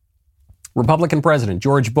you. Republican President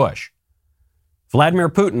George Bush, Vladimir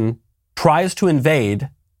Putin tries to invade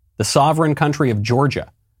the sovereign country of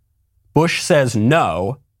Georgia. Bush says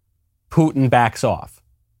no. Putin backs off.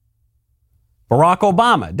 Barack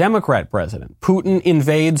Obama, Democrat president. Putin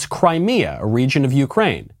invades Crimea, a region of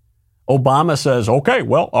Ukraine. Obama says, okay,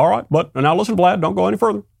 well, all right, but now listen, Vlad, don't go any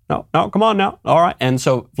further. No, come on now. All right. And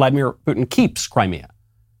so Vladimir Putin keeps Crimea.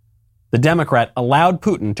 The Democrat allowed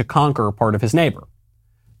Putin to conquer part of his neighbor.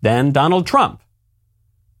 Then Donald Trump.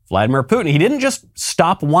 Vladimir Putin, he didn't just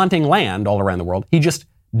stop wanting land all around the world. He just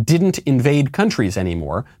didn't invade countries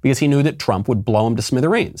anymore because he knew that Trump would blow him to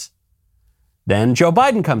smithereens. Then Joe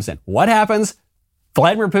Biden comes in. What happens?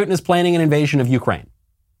 Vladimir Putin is planning an invasion of Ukraine.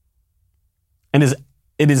 And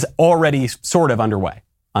it is already sort of underway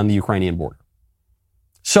on the Ukrainian border.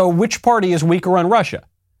 So which party is weaker on Russia?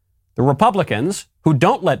 The Republicans, who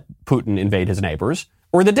don't let Putin invade his neighbors,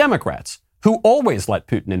 or the Democrats, who always let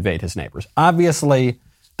Putin invade his neighbors? Obviously,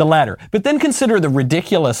 the latter. But then consider the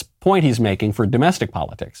ridiculous point he's making for domestic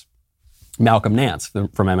politics. Malcolm Nance from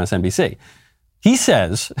MSNBC. He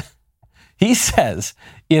says,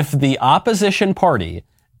 if the opposition party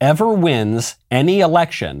ever wins any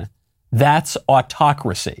election, that's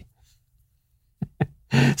autocracy.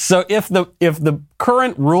 So if the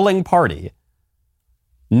current ruling party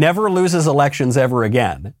never loses elections ever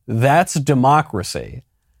again, that's democracy.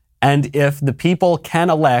 And if the people can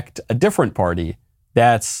elect a different party,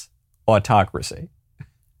 that's autocracy.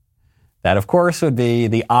 That, of course, would be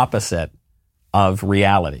the opposite of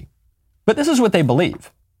reality. But this is what they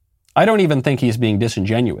believe. I don't even think he's being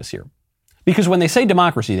disingenuous here. Because when they say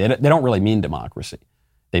democracy, they don't really mean democracy.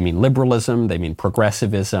 They mean liberalism, they mean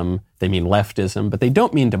progressivism, they mean leftism, but they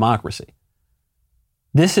don't mean democracy.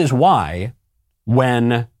 This is why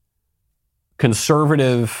when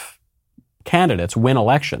conservative candidates win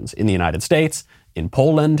elections in the United States, in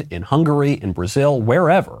Poland, in Hungary, in Brazil,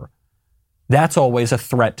 wherever, that's always a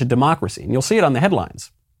threat to democracy. And you'll see it on the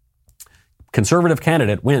headlines. Conservative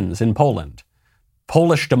candidate wins in Poland.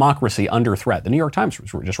 Polish democracy under threat. The New York Times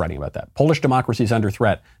was just writing about that. Polish democracy is under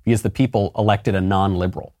threat because the people elected a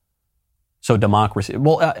non-liberal. So democracy.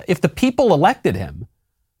 Well, if the people elected him,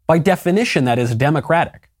 by definition, that is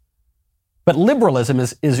democratic. But liberalism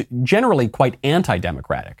is generally quite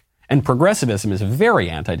anti-democratic. And progressivism is very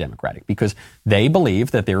anti-democratic because they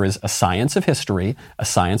believe that there is a science of history, a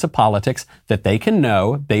science of politics that they can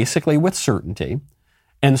know basically with certainty.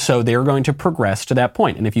 And so they're going to progress to that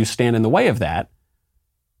point. And if you stand in the way of that,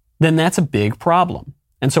 then that's a big problem.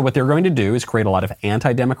 And so what they're going to do is create a lot of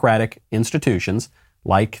anti-democratic institutions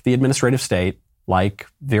like the administrative state, like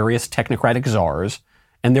various technocratic czars,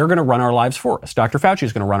 and they're going to run our lives for us. Dr. Fauci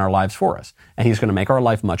is going to run our lives for us. And he's going to make our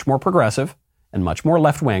life much more progressive and much more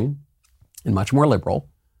left-wing and much more liberal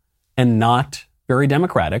and not very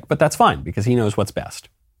democratic, but that's fine because he knows what's best.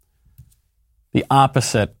 The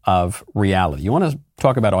opposite of reality. You want to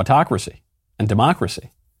talk about autocracy and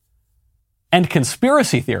democracy and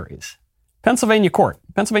conspiracy theories. Pennsylvania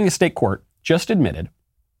State Court just admitted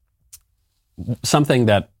something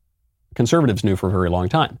that conservatives knew for a very long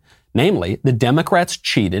time. Namely, the Democrats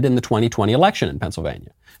cheated in the 2020 election in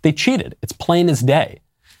Pennsylvania. They cheated. It's plain as day.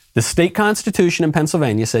 The state constitution in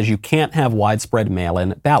Pennsylvania says you can't have widespread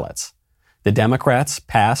mail-in ballots. The Democrats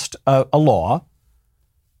passed a law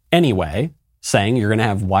anyway saying you're going to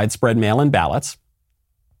have widespread mail-in ballots.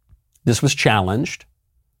 This was challenged.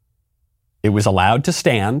 It was allowed to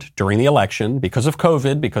stand during the election because of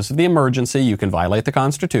COVID, because of the emergency. You can violate the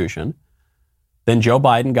Constitution. Then Joe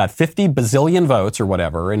Biden got 50 bazillion votes or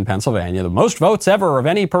whatever in Pennsylvania, the most votes ever of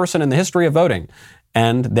any person in the history of voting.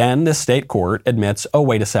 And then the state court admits, oh,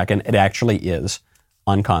 wait a second, it actually is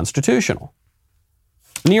unconstitutional.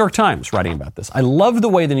 The New York Times writing about this. I love the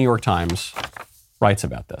way the New York Times writes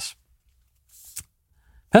about this.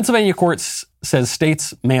 Pennsylvania court says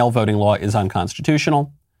state's mail voting law is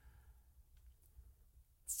unconstitutional.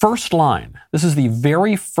 First line. This is the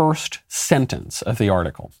very first sentence of the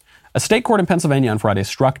article. A state court in Pennsylvania on Friday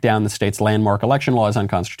struck down the state's landmark election law as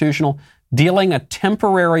unconstitutional, dealing a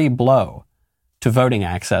temporary blow to voting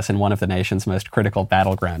access in one of the nation's most critical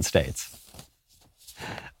battleground states.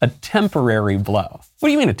 A temporary blow. What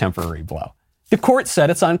do you mean a temporary blow? The court said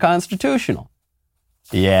it's unconstitutional.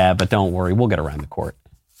 Yeah, but don't worry, we'll get around the court.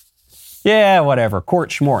 Yeah, whatever, court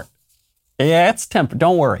schmort. Yeah, it's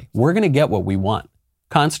don't worry, we're going to get what we want.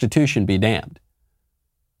 Constitution be damned.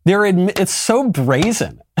 It's so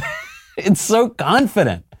brazen. It's so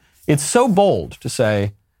confident. It's so bold to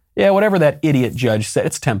say, yeah, whatever that idiot judge said,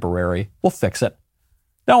 it's temporary. We'll fix it.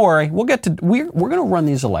 Don't worry. We're going to run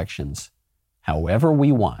these elections however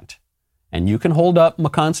we want. And you can hold up my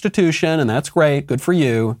Constitution, and that's great. Good for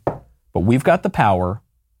you. But we've got the power.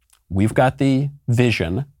 We've got the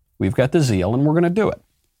vision. We've got the zeal, and we're going to do it.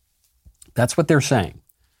 That's what they're saying.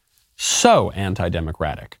 So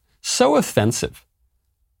anti-democratic. So offensive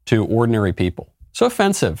to ordinary people. So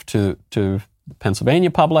offensive to the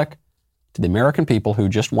Pennsylvania public, to the American people who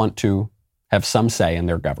just want to have some say in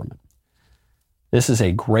their government. This is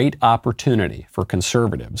a great opportunity for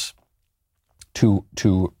conservatives to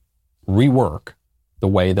rework the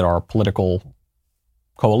way that our political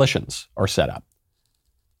coalitions are set up.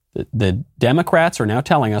 The Democrats are now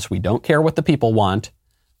telling us we don't care what the people want.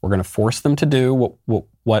 We're going to force them to do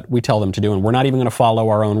what we tell them to do, and we're not even going to follow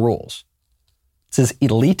our own rules. It's as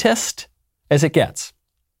elitist as it gets,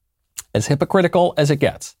 as hypocritical as it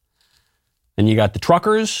gets. And you got the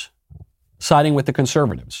truckers siding with the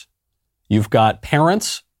conservatives. You've got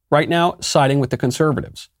parents right now siding with the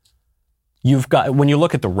conservatives. You've got, when you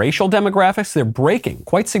look at the racial demographics, they're breaking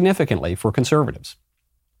quite significantly for conservatives,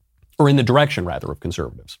 or in the direction, rather, of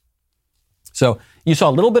conservatives. So you saw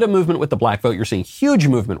a little bit of movement with the black vote. You're seeing huge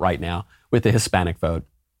movement right now with the Hispanic vote.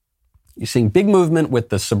 You're seeing big movement with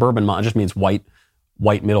the suburban, it just means white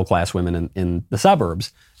middle-class women in the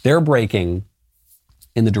suburbs. They're breaking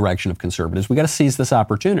in the direction of conservatives. We got to seize this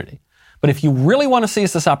opportunity. But if you really want to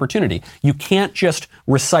seize this opportunity, you can't just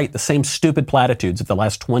recite the same stupid platitudes of the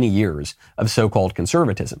last 20 years of so-called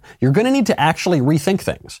conservatism. You're going to need to actually rethink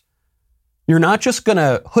things. You're not just going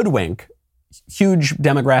to hoodwink huge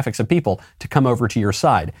demographics of people to come over to your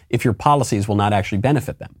side if your policies will not actually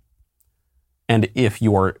benefit them. And if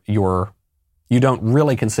you don't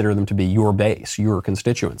really consider them to be your base, your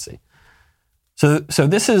constituency. So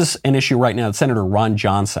this is an issue right now that Senator Ron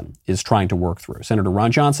Johnson is trying to work through. Senator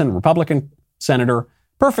Ron Johnson, Republican senator,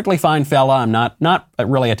 perfectly fine fella. I'm not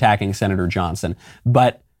really attacking Senator Johnson,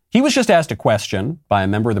 but he was just asked a question by a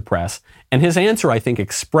member of the press, and his answer, I think,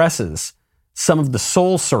 expresses some of the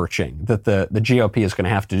soul searching that the GOP is going to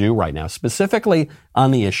have to do right now, specifically on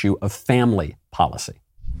the issue of family policy.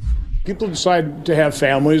 People decide to have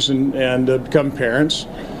families and become parents.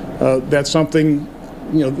 That's something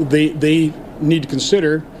they need to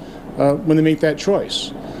consider when they make that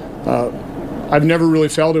choice. I've never really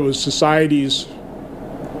felt it was society's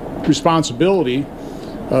responsibility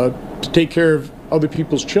to take care of other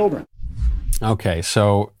people's children. Okay,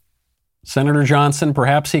 so Senator Johnson,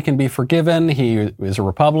 perhaps he can be forgiven. He is a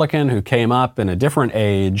Republican who came up in a different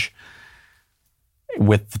age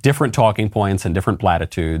with different talking points and different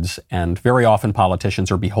platitudes, and very often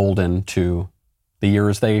politicians are beholden to the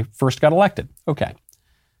years they first got elected. Okay.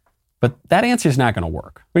 But that answer is not going to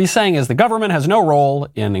work. What he's saying is the government has no role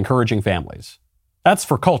in encouraging families. That's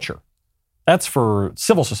for culture. That's for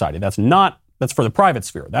civil society. That's for the private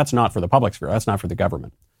sphere. That's not for the public sphere. That's not for the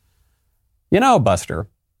government. You know, Buster,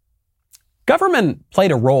 government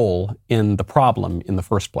played a role in the problem in the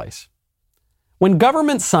first place. When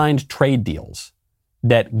government signed trade deals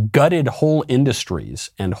that gutted whole industries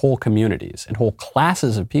and whole communities and whole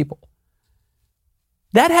classes of people,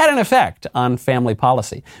 that had an effect on family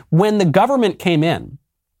policy. When the government came in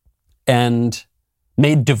and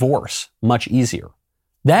made divorce much easier,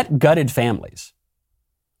 that gutted families.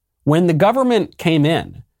 When the government came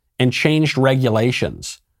in and changed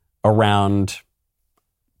regulations around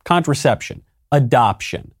contraception,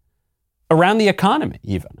 adoption, around the economy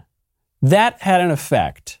even, that had an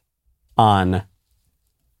effect on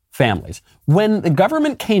families. When the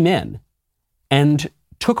government came in and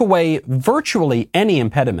took away virtually any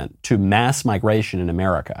impediment to mass migration in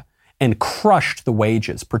America and crushed the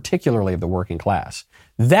wages, particularly of the working class,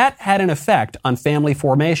 that had an effect on family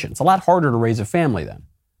formation. It's a lot harder to raise a family then.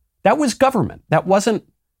 That was government. That wasn't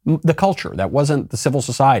the culture. That wasn't the civil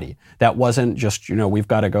society. That wasn't just, we've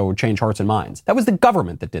got to go change hearts and minds. That was the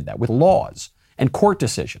government that did that with laws and court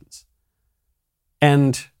decisions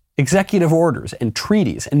and executive orders and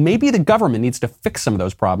treaties. And maybe the government needs to fix some of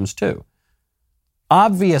those problems too.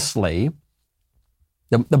 Obviously,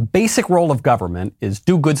 the basic role of government is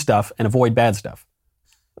do good stuff and avoid bad stuff.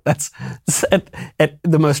 That's at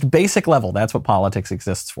the most basic level. That's what politics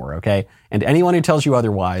exists for, okay? And anyone who tells you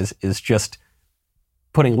otherwise is just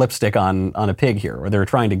putting lipstick on a pig here, or they're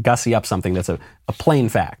trying to gussy up something that's a plain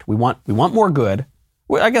fact. We want more good.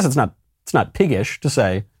 Well, I guess it's not piggish to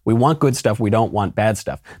say we want good stuff, we don't want bad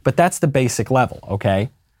stuff. But that's the basic level,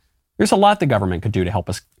 okay? There's a lot the government could do to help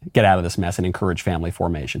us get out of this mess and encourage family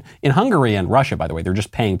formation. In Hungary and Russia, by the way, they're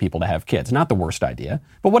just paying people to have kids. Not the worst idea.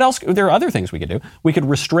 But what else? There are other things we could do. We could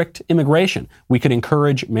restrict immigration. We could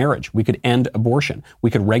encourage marriage. We could end abortion. We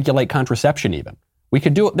could regulate contraception even.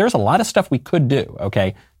 There's a lot of stuff we could do,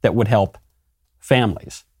 okay, that would help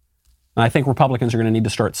families. And I think Republicans are going to need to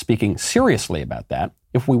start speaking seriously about that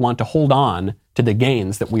if we want to hold on to the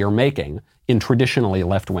gains that we are making in traditionally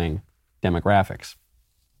left-wing demographics.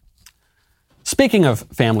 Speaking of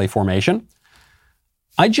family formation,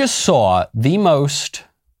 I just saw the most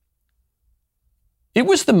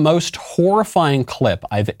horrifying clip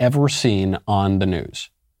I've ever seen on the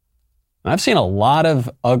news. And I've seen a lot of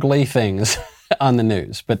ugly things on the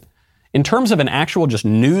news, but in terms of an actual just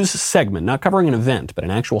news segment, not covering an event, but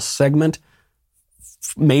an actual segment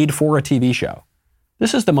made for a TV show,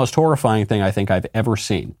 this is the most horrifying thing I think I've ever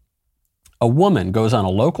seen. A woman goes on a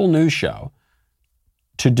local news show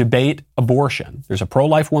to debate abortion. There's a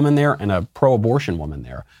pro-life woman there and a pro-abortion woman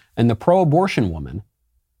there. And the pro-abortion woman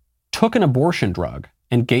took an abortion drug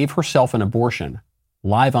and gave herself an abortion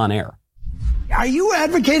live on air. Are you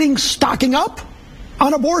advocating stocking up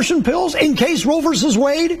on abortion pills in case Roe versus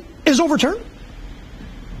Wade is overturned?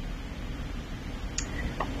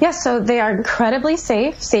 Yes, so they are incredibly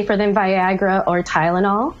safe, safer than Viagra or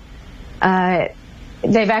Tylenol.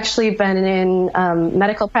 They've actually been in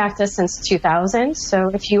medical practice since 2000. So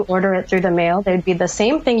if you order it through the mail, they'd be the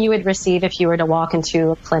same thing you would receive if you were to walk into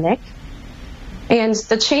a clinic. And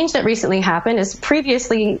the change that recently happened is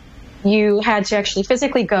previously you had to actually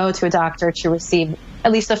physically go to a doctor to receive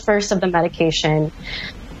at least the first of the medication.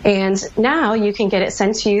 And now you can get it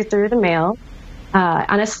sent to you through the mail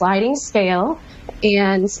on a sliding scale.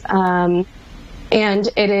 And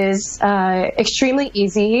it is extremely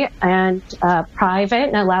easy and private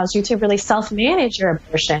and allows you to really self-manage your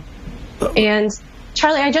abortion. And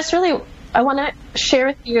Charlie, I want to share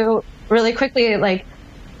with you really quickly, like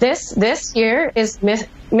this year is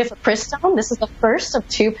mifepristone. This is the first of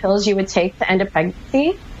 2 pills you would take to end a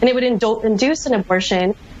pregnancy, and it would induce an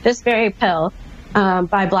abortion, this very pill,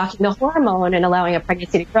 by blocking the hormone and allowing a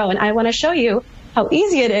pregnancy to grow. And I want to show you how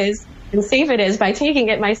easy it is and safe it is by taking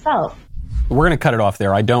it myself. We're going to cut it off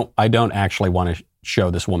there. I don't actually want to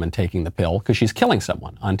show this woman taking the pill because she's killing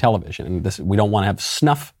someone on television, and we don't want to have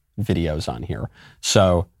snuff videos on here.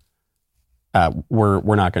 So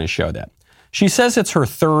we're not going to show that. She says it's her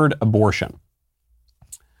 3rd abortion.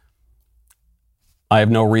 I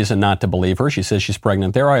have no reason not to believe her. She says she's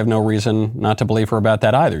pregnant there. I have no reason not to believe her about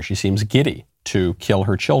that either. She seems giddy to kill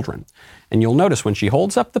her children. And you'll notice when she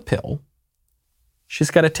holds up the pill,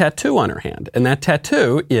 she's got a tattoo on her hand. And that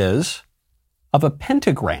tattoo is of a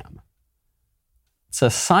pentagram. It's a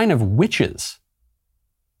sign of witches.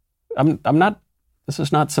 This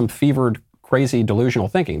is not some fevered, crazy, delusional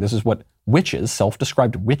thinking. This is what witches,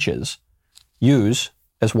 self-described witches, use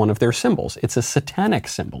as one of their symbols. It's a satanic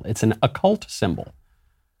symbol. It's an occult symbol.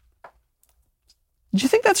 Do you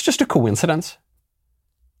think that's just a coincidence?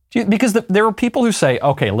 Because there are people who say,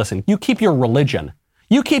 okay, listen, you keep your religion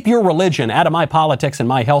out of my politics and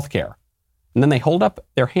my health care. And then they hold up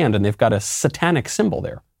their hand and they've got a satanic symbol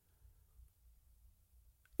there.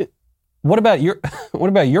 What about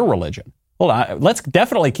your religion? Well, let's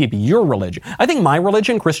definitely keep your religion. I think my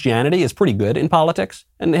religion, Christianity, is pretty good in politics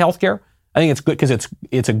and healthcare. I think it's good because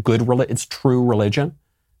it's true religion,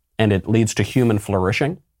 and it leads to human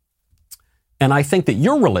flourishing. And I think that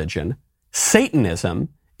your religion, Satanism,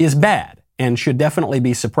 is bad and should definitely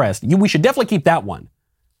be suppressed. We should definitely keep that one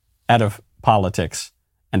out of politics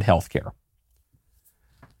and healthcare.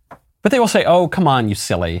 But they will say, "Oh, come on, you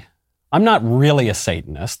silly. I'm not really a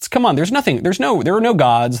Satanist. Come on, there are no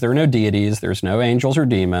gods, there are no deities, there's no angels or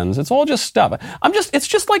demons. It's all just stuff. It's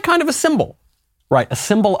just like kind of a symbol." Right, a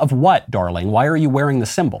symbol of what, darling? Why are you wearing the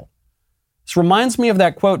symbol? This reminds me of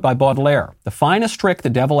that quote by Baudelaire. The finest trick the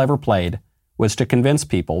devil ever played was to convince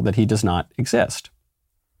people that he does not exist.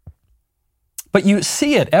 But you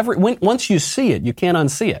see it, once you see it, you can't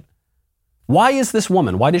unsee it. Why is this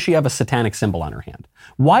woman, why does she have a satanic symbol on her hand?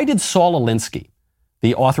 Why did Saul Alinsky,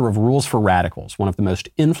 the author of Rules for Radicals, one of the most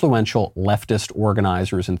influential leftist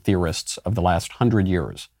organizers and theorists of the last 100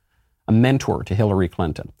 years, a mentor to Hillary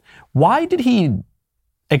Clinton, why did he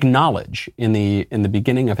acknowledge in the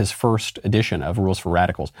beginning of his first edition of Rules for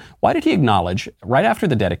Radicals, why did he acknowledge, right after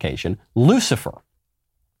the dedication, Lucifer?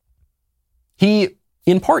 He,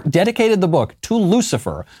 in part, dedicated the book to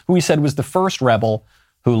Lucifer, who he said was the first rebel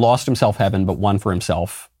who lost himself heaven but won for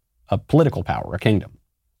himself a political power, a kingdom.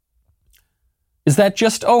 Is that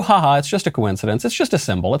just, oh, haha, it's just a coincidence. It's just a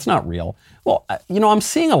symbol. It's not real. Well, I'm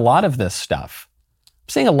seeing a lot of this stuff. I'm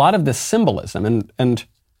seeing a lot of this symbolism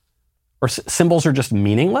or symbols are just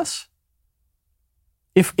meaningless.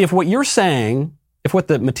 If what you're saying, if what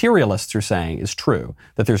the materialists are saying is true,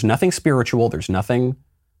 that there's nothing spiritual, there's nothing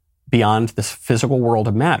beyond this physical world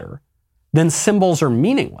of matter, then symbols are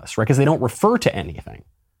meaningless, right? Because they don't refer to anything.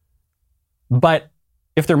 But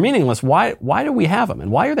if they're meaningless, why do we have them?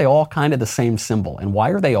 And why are they all kind of the same symbol? And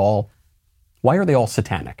why are they all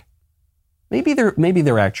satanic? Maybe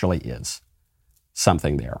there actually is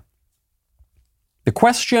something there. The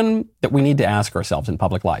question that we need to ask ourselves in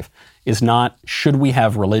public life is not, should we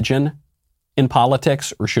have religion in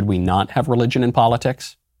politics or should we not have religion in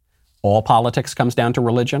politics? All politics comes down to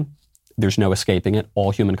religion. There's no escaping it.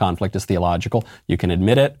 All human conflict is theological. You can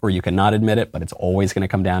admit it or you cannot admit it, but it's always going to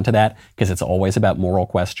come down to that because it's always about moral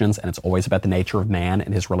questions and it's always about the nature of man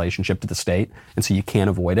and his relationship to the state. And so you can't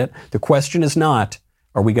avoid it. The question is not,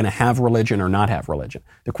 are we going to have religion or not have religion?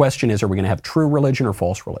 The question is, are we going to have true religion or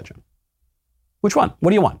false religion? Which one? What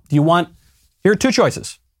do you want? Here are two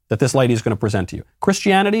choices that this lady is going to present to you.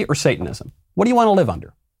 Christianity or Satanism? What do you want to live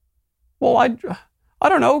under? Well, I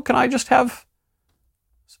don't know. Can I just have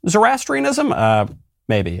Zoroastrianism?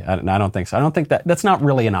 Maybe. I don't think so. I don't think that's not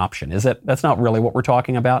really an option, is it? That's not really what we're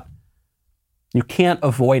talking about. You can't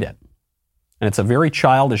avoid it. And it's a very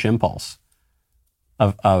childish impulse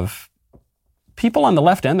of people on the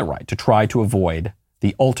left and the right to try to avoid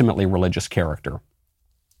the ultimately religious character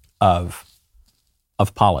of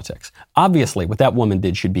politics. Obviously, what that woman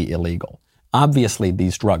did should be illegal. Obviously,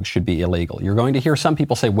 these drugs should be illegal. You're going to hear some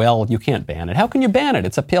people say, well, you can't ban it. How can you ban it?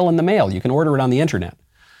 It's a pill in the mail. You can order it on the internet.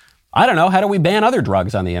 I don't know. How do we ban other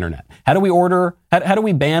drugs on the internet? How do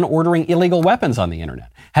we ban ordering illegal weapons on the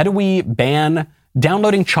internet? How do we ban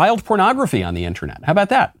downloading child pornography on the internet? How about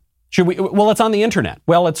that? Should we? Well, it's on the internet.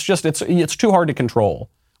 Well, it's too hard to control.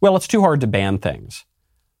 Well, it's too hard to ban things.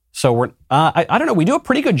 So I don't know. We do a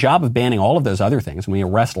pretty good job of banning all of those other things, and we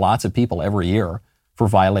arrest lots of people every year for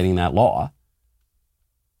violating that law.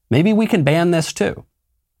 Maybe we can ban this too.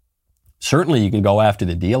 Certainly you can go after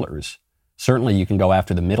the dealers. Certainly you can go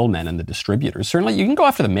after the middlemen and the distributors. Certainly you can go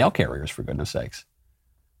after the mail carriers, for goodness sakes.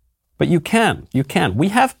 But you can. We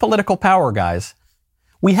have political power, guys.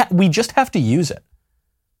 We just have to use it.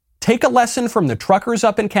 Take a lesson from the truckers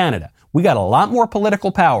up in Canada. We got a lot more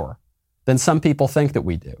political power than some people think that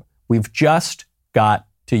we do. We've just got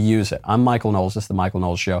to use it. I'm Michael Knowles. This is The Michael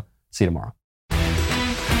Knowles Show. See you tomorrow.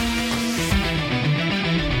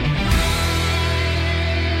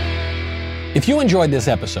 If you enjoyed this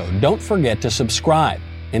episode, don't forget to subscribe.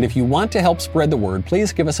 And if you want to help spread the word,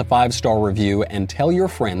 please give us a 5-star review and tell your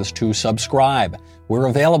friends to subscribe. We're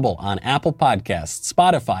available on Apple Podcasts,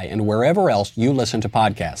 Spotify, and wherever else you listen to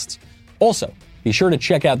podcasts. Also, be sure to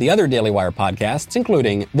check out the other Daily Wire podcasts,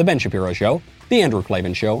 including The Ben Shapiro Show, The Andrew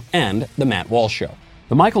Klavan Show, and The Matt Walsh Show.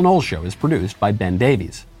 The Michael Knowles Show is produced by Ben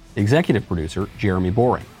Davies. Executive producer, Jeremy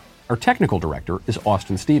Boring. Our technical director is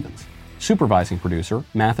Austin Stevens. Supervising producer,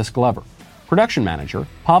 Mathis Glover. Production manager,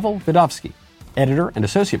 Pavel Vidovsky. Editor and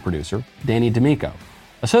associate producer, Danny D'Amico.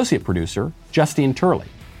 Associate producer, Justine Turley.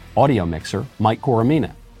 Audio mixer, Mike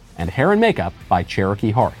Coromina. And hair and makeup by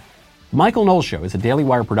Cherokee Hari. The Michael Knowles Show is a Daily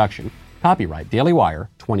Wire production. Copyright Daily Wire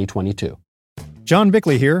 2022. John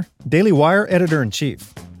Bickley here, Daily Wire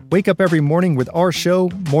Editor-in-Chief. Wake up every morning with our show,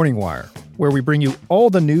 Morning Wire, where we bring you all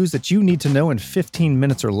the news that you need to know in 15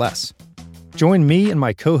 minutes or less. Join me and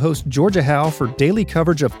my co-host Georgia Howe for daily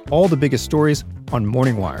coverage of all the biggest stories on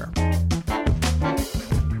Morning Wire.